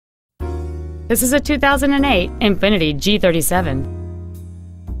This is a 2008 Infiniti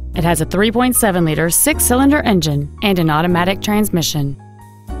G37. It has a 3.7-liter six-cylinder engine and an automatic transmission.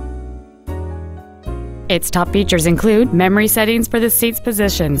 Its top features include memory settings for the seat's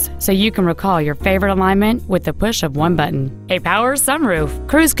positions, so you can recall your favorite alignment with the push of one button, a power sunroof,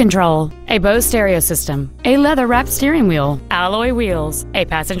 cruise control, a Bose stereo system, a leather-wrapped steering wheel, alloy wheels, a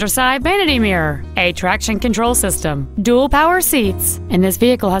passenger side vanity mirror, a traction control system, dual power seats, and this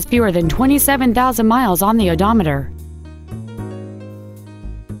vehicle has fewer than 27,000 miles on the odometer.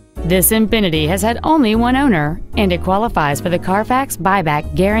 This Infiniti has had only one owner, and it qualifies for the Carfax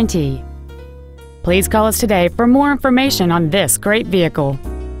buyback guarantee. Please call us today for more information on this great vehicle.